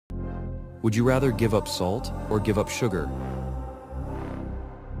Would you rather give up salt or give up sugar?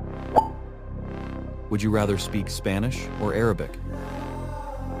 Would you rather speak Spanish or Arabic?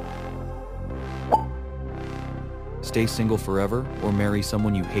 Stay single forever or marry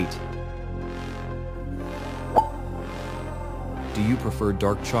someone you hate? Do you prefer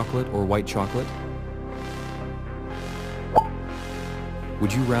dark chocolate or white chocolate?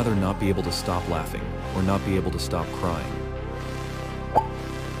 Would you rather not be able to stop laughing or not be able to stop crying?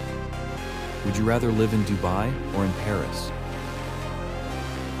 Would you rather live in Dubai or in Paris?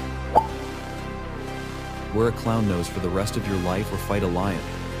 Wear a clown nose for the rest of your life or fight a lion?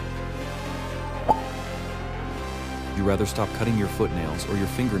 Would you rather stop cutting your footnails or your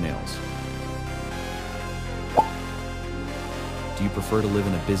fingernails? Do you prefer to live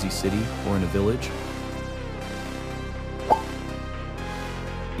in a busy city or in a village?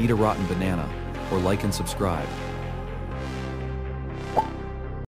 Eat a rotten banana or like and subscribe.